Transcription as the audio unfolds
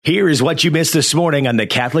Here is what you missed this morning on the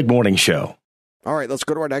Catholic Morning Show. All right, let's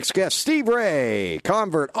go to our next guest. Steve Ray,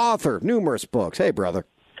 convert, author, numerous books. Hey, brother.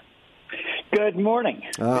 Good morning.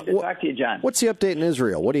 Good to talk to you, John. What's the update in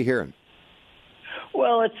Israel? What are you hearing?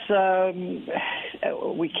 Well,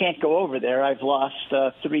 we can't go over there. I've lost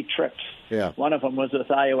 3 trips. Yeah. One of them was with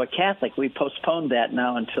Iowa Catholic. We postponed that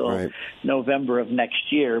now until November of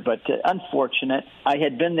next year. But unfortunate. I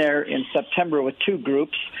had been there in September with 2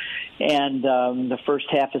 groups, and the first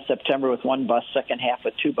half of September with 1 bus, second half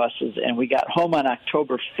with 2 buses. And we got home on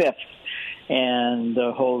October 5th, and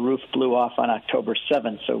the whole roof blew off on October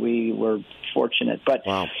 7th. So we were fortunate. But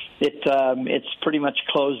it's pretty much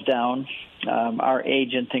closed down. Our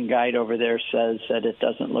agent and guide over there says that it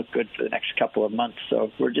doesn't look good for the next couple of months.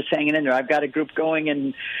 So we're just hanging in there. I've got a group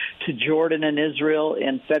going to Jordan and Israel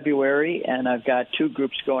in February, and I've got 2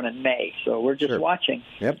 groups going in May. So we're just watching.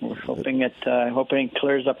 Yep. We're hoping it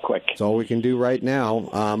clears up quick. That's all we can do right now.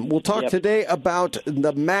 We'll talk today about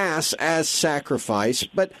the Mass as sacrifice,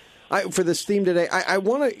 but for this theme today, I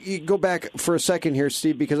want to go back for a second here,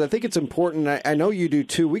 Steve, because I think it's important. I know you do,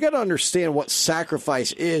 too. We got to understand what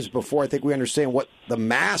sacrifice is before I think we understand what the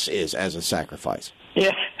Mass is as a sacrifice.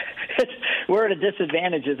 Yeah. We're at a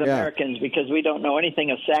disadvantage as Americans because we don't know anything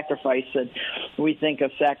of sacrifice, and we think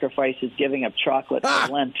of sacrifice as giving up chocolate for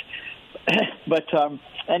Lent. But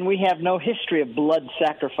and we have no history of blood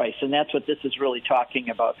sacrifice, and that's what this is really talking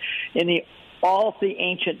about. All of the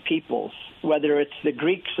ancient peoples, whether it's the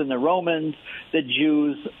Greeks and the Romans, the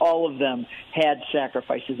Jews, all of them had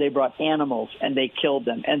sacrifices. They brought animals and they killed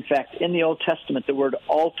them. In fact, in the Old Testament, the word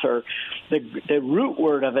altar, the root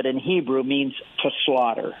word of it in Hebrew means to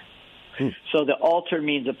slaughter. So the altar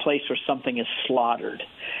means a place where something is slaughtered.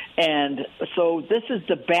 And so this is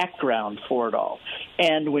the background for it all.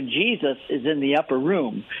 And when Jesus is in the upper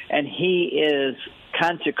room and he is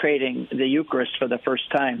consecrating the Eucharist for the first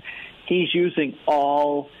time, he's using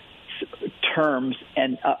all terms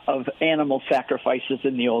of animal sacrifices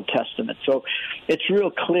in the Old Testament. So it's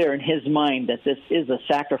real clear in his mind that this is a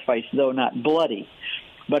sacrifice, though not bloody,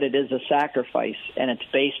 but it is a sacrifice, and it's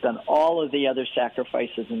based on all of the other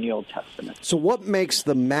sacrifices in the Old Testament. So what makes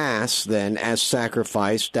the Mass, then, as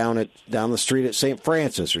sacrifice down the street at St.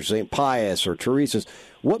 Francis or St. Pius or Teresa's,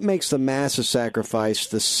 what makes the Mass as sacrifice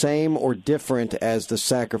the same or different as the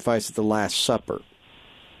sacrifice at the Last Supper?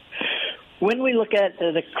 When we look at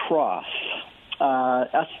the cross,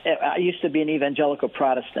 I used to be an evangelical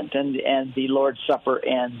Protestant, and the Lord's Supper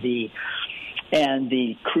and the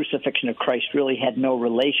crucifixion of Christ really had no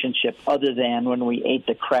relationship other than when we ate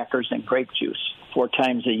the crackers and grape juice 4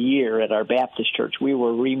 times a year at our Baptist church. We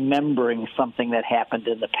were remembering something that happened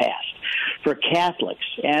in the past. For Catholics,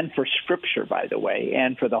 and for Scripture, by the way,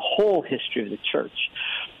 and for the whole history of the church,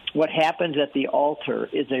 what happens at the altar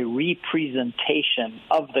is a representation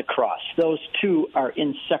of the cross. Those two are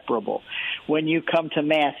inseparable. When you come to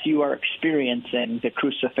Mass, you are experiencing the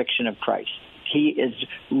crucifixion of Christ. He is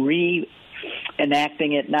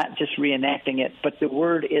reenacting it, not just reenacting it, but the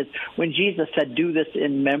word is, when Jesus said, do this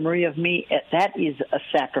in memory of me, that is a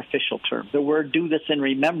sacrificial term. The word do this in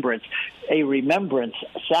remembrance, a remembrance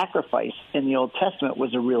sacrifice in the Old Testament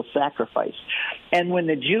was a real sacrifice. And when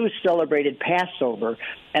the Jews celebrated Passover,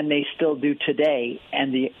 and they still do today,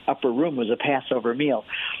 and the upper room was a Passover meal,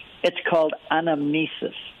 it's called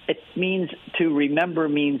anamnesis. It means to remember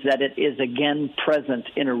means that it is again present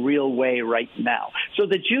in a real way right now. So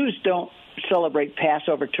the Jews don't celebrate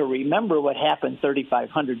Passover to remember what happened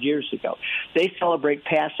 3,500 years ago. They celebrate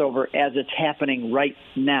Passover as it's happening right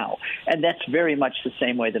now. And that's very much the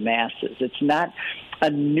same way the Mass is. It's not a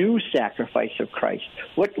new sacrifice of Christ.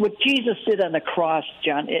 What Jesus did on the cross,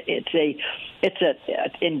 John,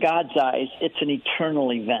 in God's eyes, it's an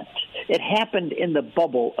eternal event. It happened in the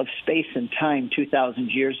bubble of space and time 2,000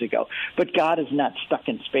 years ago. But God is not stuck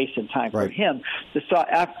in space and time. Right. For him, the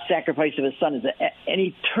sacrifice of his Son is an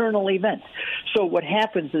eternal event. So what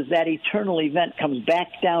happens is that eternal event comes back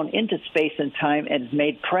down into space and time and is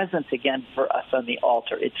made present again for us on the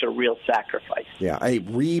altar. It's a real sacrifice. Yeah, a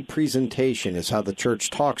representation is how the church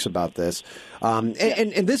talks about this. And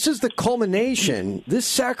this is the culmination, this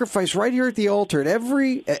sacrifice right here at the altar at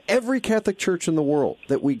every Catholic church in the world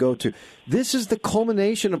that we go to. This is the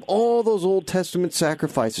culmination of all those Old Testament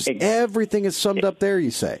sacrifices. Everything is summed up there,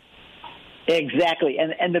 you say. Exactly.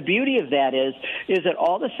 And the beauty of that is that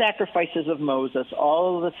all the sacrifices of Moses,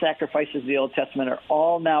 all of the sacrifices of the Old Testament are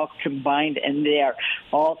all now combined, and they are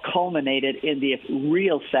all culminated in the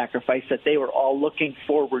real sacrifice that they were all looking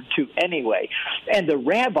forward to anyway. And the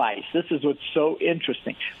rabbis, this is what's so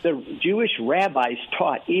interesting, the Jewish rabbis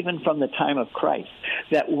taught, even from the time of Christ,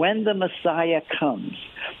 that when the Messiah comes,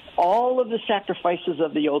 all of the sacrifices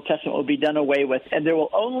of the Old Testament will be done away with, and there will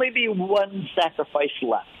only be one sacrifice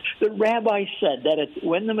left. The rabbi said that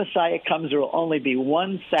when the Messiah comes, there will only be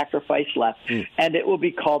one sacrifice left, and it will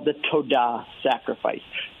be called the Todah sacrifice.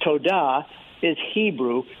 Todah is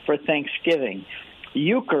Hebrew for thanksgiving.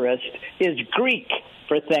 Eucharist is Greek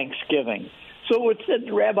for thanksgiving. So what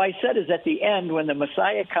the rabbi said is at the end, when the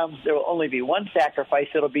Messiah comes, there will only be one sacrifice.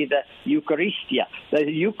 It'll be the Eucharistia, the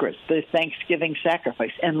Eucharist, the Thanksgiving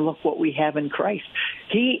sacrifice. And look what we have in Christ.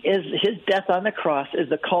 His death on the cross is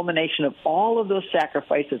the culmination of all of those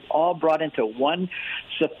sacrifices, all brought into one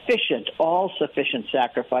all-sufficient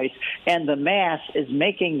sacrifice. And the Mass is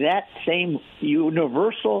making that same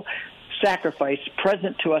universal sacrifice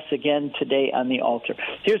present to us again today on the altar.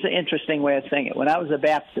 Here's an interesting way of saying it. When I was a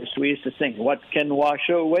Baptist, we used to sing, "What can wash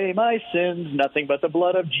away my sins? Nothing but the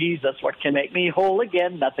blood of Jesus. What can make me whole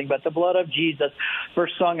again? Nothing but the blood of Jesus."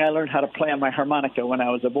 First song I learned how to play on my harmonica when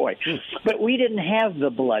I was a boy. But we didn't have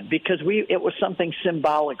the blood because it was something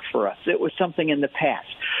symbolic for us. It was something in the past.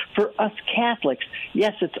 For us Catholics,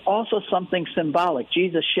 yes, it's also something symbolic.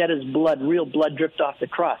 Jesus shed his blood, real blood dripped off the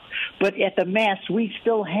cross. But at the Mass, we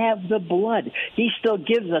still have the blood. He still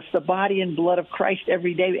gives us the body and blood of Christ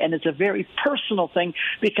every day, and it's a very personal thing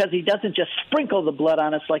because he doesn't just sprinkle the blood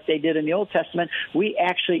on us like they did in the Old Testament. We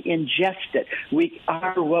actually ingest it. We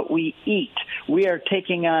are what we eat. We are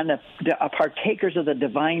taking on partakers of the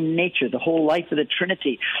divine nature, the whole life of the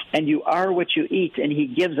Trinity, and you are what you eat, and he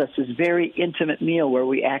gives us this very intimate meal where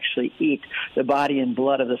we actually eat the body and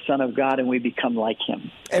blood of the Son of God, and we become like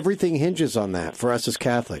him. Everything hinges on that for us as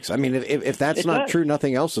Catholics. I mean, if that's not true,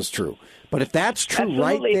 nothing else is true. But if that's true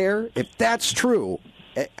right there, if that's true,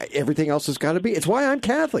 everything else has got to be. It's why I'm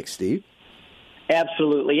Catholic, Steve.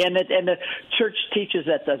 Absolutely. And the Church teaches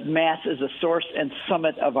that the Mass is the source and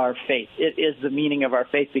summit of our faith. It is the meaning of our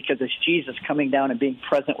faith because it's Jesus coming down and being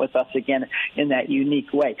present with us again in that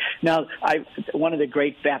unique way. Now, one of the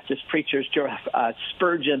great Baptist preachers,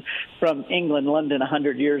 Spurgeon from England, London,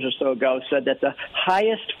 100 years or so ago, said that the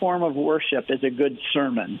highest form of worship is a good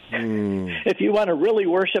sermon. If you want to really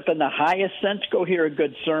worship in the highest sense, go hear a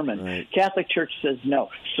good sermon. Right. Catholic Church says no.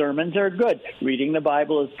 Sermons are good. Reading the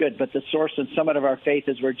Bible is good. But the source and summit of our faith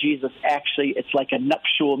is where Jesus actually, it's like a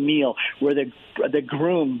nuptial meal where the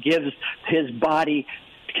groom gives his body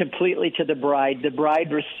completely to the bride. The bride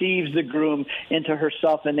receives the groom into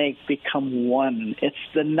herself, and they become one. It's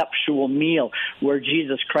the nuptial meal where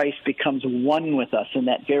Jesus Christ becomes one with us in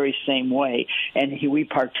that very same way, and we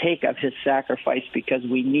partake of his sacrifice because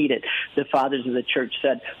we need it. The fathers of the Church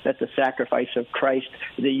said that the sacrifice of Christ,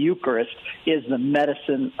 the Eucharist, is the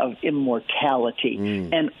medicine of immortality,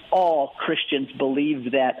 and all Christians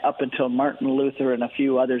believed that up until Martin Luther and a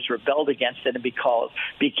few others rebelled against it and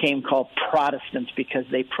became called Protestants because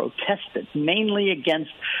they protested mainly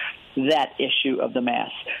against that issue of the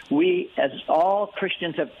Mass. We, as all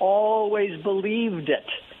Christians, have always believed it.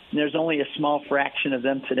 There's only a small fraction of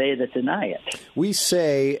them today that deny it. We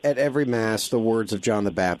say at every Mass the words of John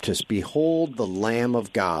the Baptist, "Behold the Lamb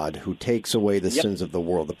of God who takes away the sins of the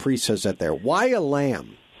world." The priest says that there. Why a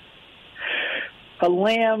lamb? A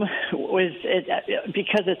lamb was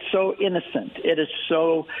because it's so innocent. It is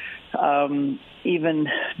so even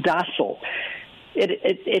docile.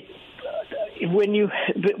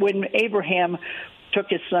 When Abraham took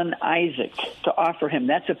his son Isaac to offer him,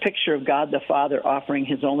 that's a picture of God the Father offering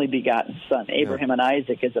his only begotten son. Abraham and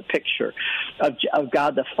Isaac is a picture of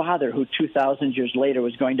God the Father who 2,000 years later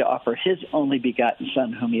was going to offer his only begotten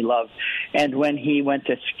son whom he loved. And when he went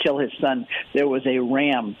to kill his son, there was a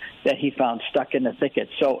ram that he found stuck in the thicket.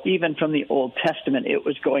 So even from the Old Testament, it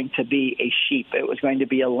was going to be a sheep. It was going to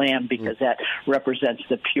be a lamb because that represents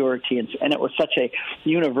the purity. And it was such a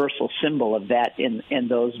universal symbol of that in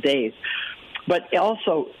those days. But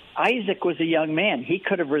also, Isaac was a young man. He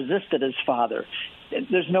could have resisted his father.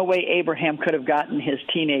 There's no way Abraham could have gotten his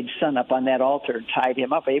teenage son up on that altar and tied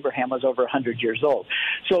him up. Abraham was over 100 years old.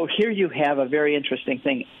 So here you have a very interesting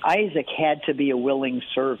thing. Isaac had to be a willing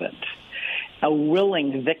servant, a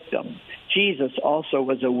willing victim. Jesus also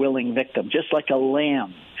was a willing victim, just like a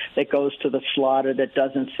lamb that goes to the slaughter that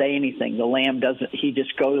doesn't say anything. The lamb doesn't, he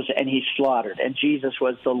just goes and he's slaughtered. And Jesus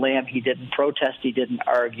was the lamb. He didn't protest. He didn't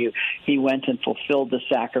argue. He went and fulfilled the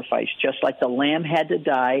sacrifice. Just like the lamb had to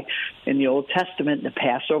die in the Old Testament, in the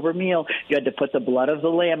Passover meal, you had to put the blood of the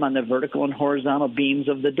lamb on the vertical and horizontal beams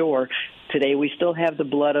of the door. Today we still have the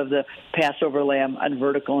blood of the Passover lamb on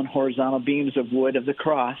vertical and horizontal beams of wood of the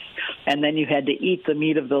cross. And then you had to eat the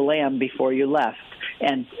meat of the lamb before you left.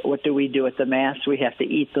 And what do we do at the Mass? We have to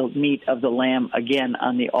eat the meat of the lamb again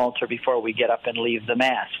on the altar before we get up and leave the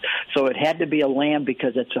Mass. So it had to be a lamb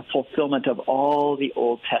because it's a fulfillment of all the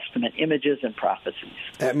Old Testament images and prophecies.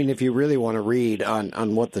 I mean, if you really want to read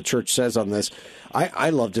on what the church says on this, I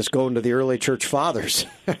love just going to the early church fathers.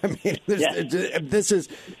 I mean, this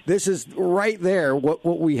is right there what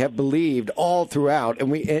we have believed all throughout,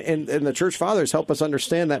 and the church fathers help us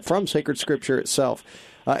understand that from sacred Scripture itself,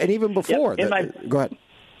 and even before. Yep. Go ahead.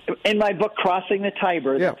 In my book, Crossing the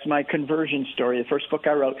Tiber, that's my conversion story, the first book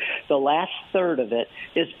I wrote, the last third of it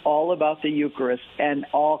is all about the Eucharist and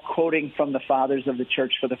all quoting from the fathers of the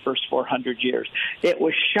church for the first 400 years. It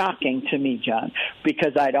was shocking to me, John,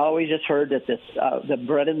 because I'd always just heard that the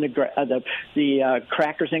bread and the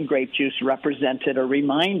crackers and grape juice represented or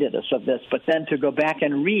reminded us of this, but then to go back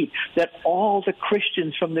and read that all the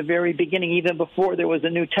Christians from the very beginning, even before there was a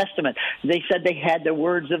New Testament, they said they had the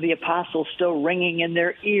words of the apostles still ringing in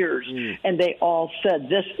their ears. And they all said,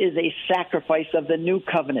 this is a sacrifice of the new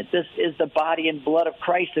covenant. This is the body and blood of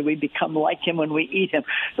Christ, that we become like him when we eat him.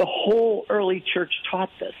 The whole early church taught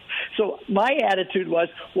this. So my attitude was,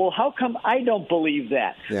 well, how come I don't believe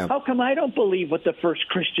that? Yeah. How come I don't believe what the first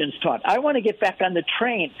Christians taught? I want to get back on the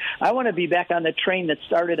train. I want to be back on the train that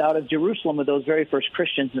started out of Jerusalem with those very first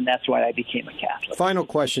Christians, and that's why I became a Catholic. Final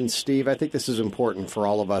question, Steve. I think this is important for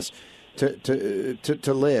all of us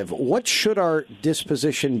to live. What should our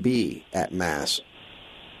disposition be at Mass?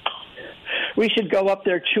 We should go up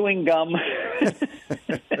there chewing gum.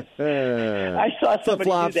 I saw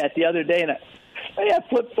somebody do that the other day, and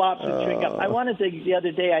flip-flops and chewing gum. The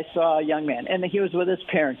other day I saw a young man, and he was with his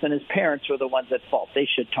parents, and his parents were the ones at fault. They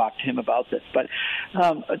should talk to him about this. But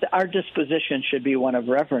our disposition should be one of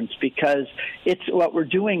reverence, because it's what we're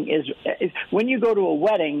doing is when you go to a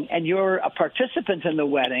wedding and you're a participant in the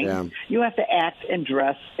wedding, you have to act and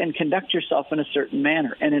dress and conduct yourself in a certain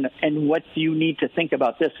manner. And what you need to think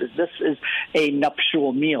about this is a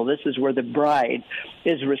nuptial meal. This is where the bride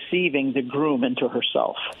is receiving the groom into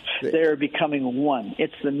herself. They're becoming one.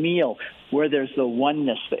 It's the meal where there's the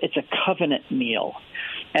oneness. It's a covenant meal.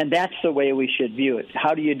 And that's the way we should view it.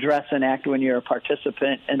 How do you dress and act when you're a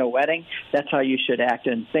participant in a wedding? That's how you should act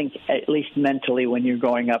and think, at least mentally, when you're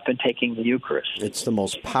going up and taking the Eucharist. It's the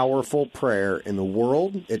most powerful prayer in the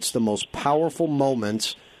world. It's the most powerful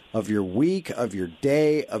moments of your week, of your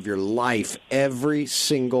day, of your life, every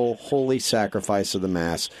single holy sacrifice of the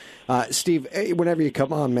Mass. Steve, whenever you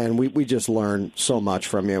come on, man, we just learn so much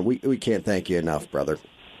from you. We can't thank you enough, brother.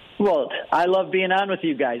 Well, I love being on with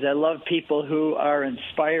you guys. I love people who are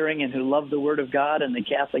inspiring and who love the Word of God and the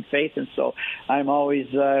Catholic faith. And so I'm always,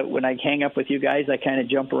 when I hang up with you guys, I kind of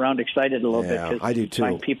jump around excited a little bit. Yeah, I do too. I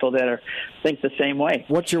find people that think the same way.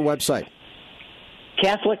 What's your website?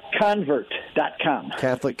 CatholicConvert.com.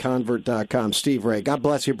 CatholicConvert.com. Steve Ray, God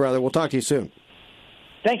bless you, brother. We'll talk to you soon.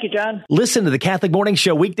 Thank you, John. Listen to the Catholic Morning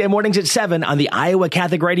Show weekday mornings at 7 on the Iowa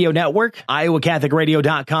Catholic Radio Network,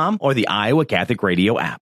 iowacatholicradio.com, or the Iowa Catholic Radio app.